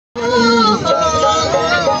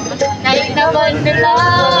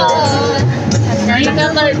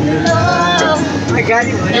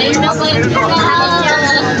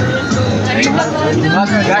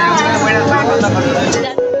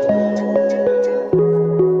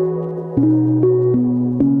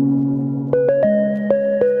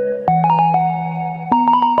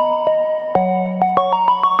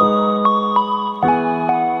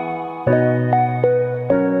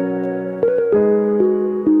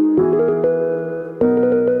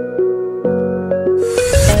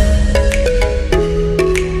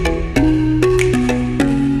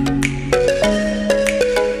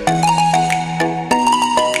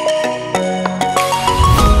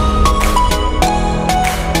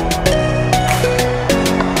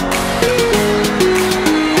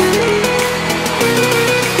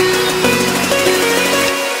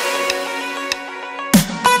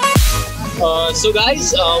So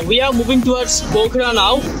guys, we are moving towards Pokhara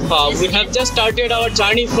now. We have just started our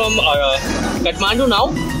journey from Kathmandu now,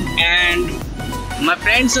 and my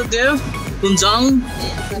friends are there. Kunjang,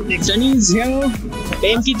 Sunny is here,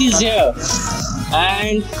 Prasenjit is here,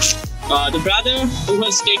 and the brother who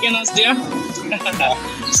has taken us there.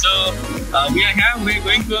 So we are here. We are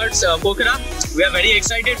going towards Pokhara. We are very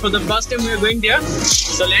excited for the first time we are going there.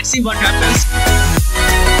 So let's see what happens.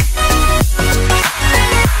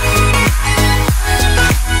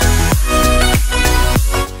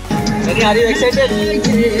 Are you excited?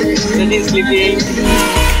 Sunny is sleeping.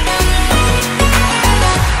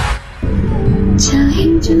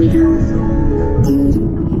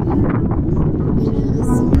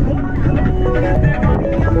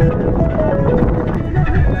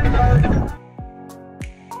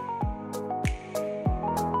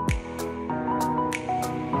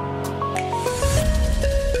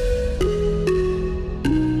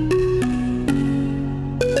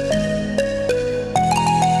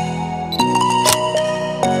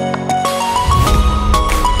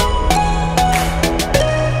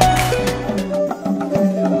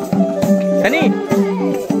 Sunny,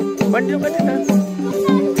 what do you want to dance?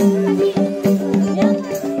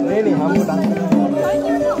 नहीं हमको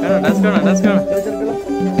dance करना dance करना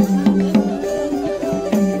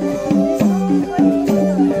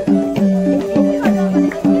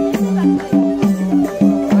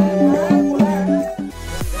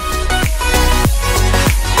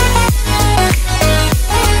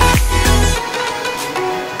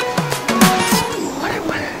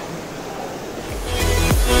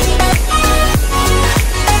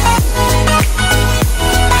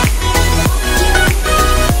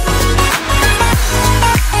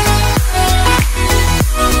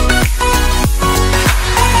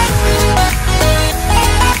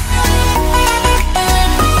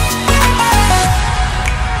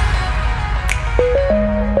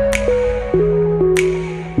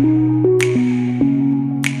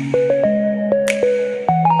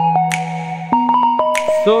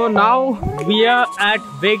So now we are at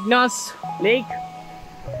Vegnas Lake.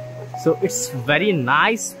 So it's very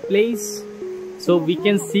nice place. So we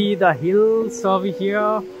can see the hills over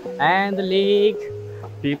here and the lake.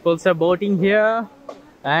 People are boating here,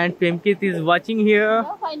 and Prasenjit is watching here.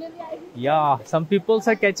 Yeah, some people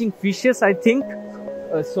are catching fishes, I think.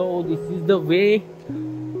 So this is the way,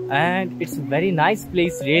 and it's a very nice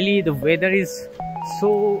place. Really, the weather is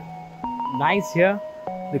so nice here.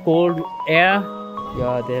 The cold air.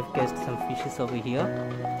 Yeah, they have caught some fishes over here.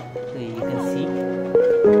 So you can see.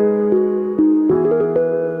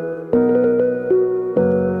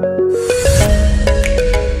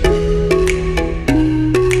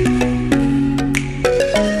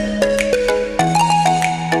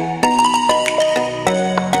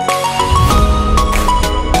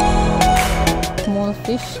 Small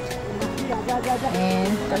fish.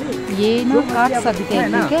 And ये ना काट सकते हैं,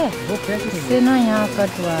 ठीक है? इससे ना यहाँ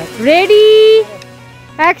कट हुआ है. Ready?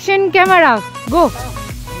 Action camera, go!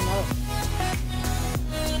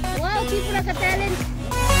 Wow, people have talent.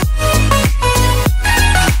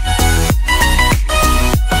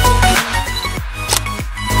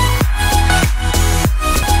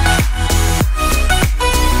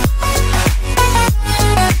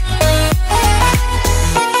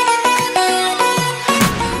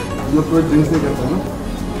 कोई ड्रिंक्स नहीं करता ना?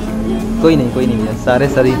 कोई नहीं है, सारे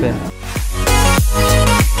शरीफ हैं.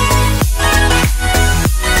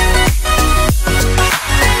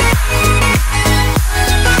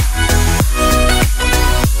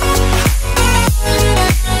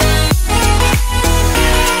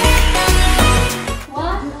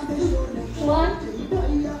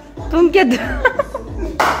 तुम क्या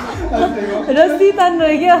रस्सी तन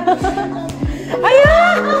रह गया. आया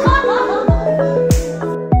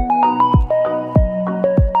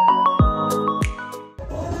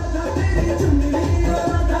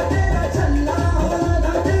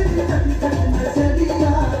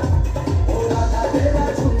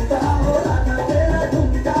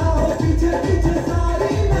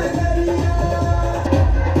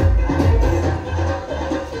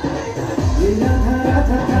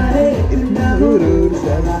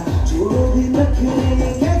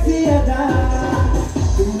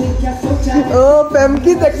ओ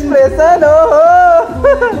पैमकिस एक्सप्रेशन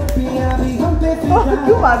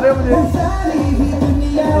क्यों मार रहे हो मुझे?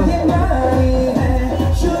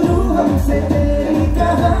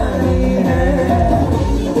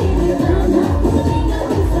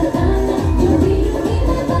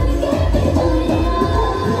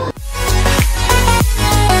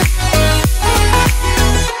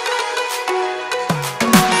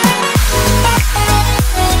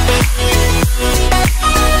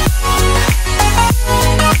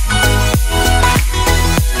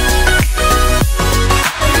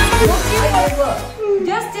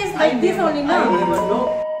 Just taste like this only,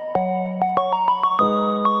 no?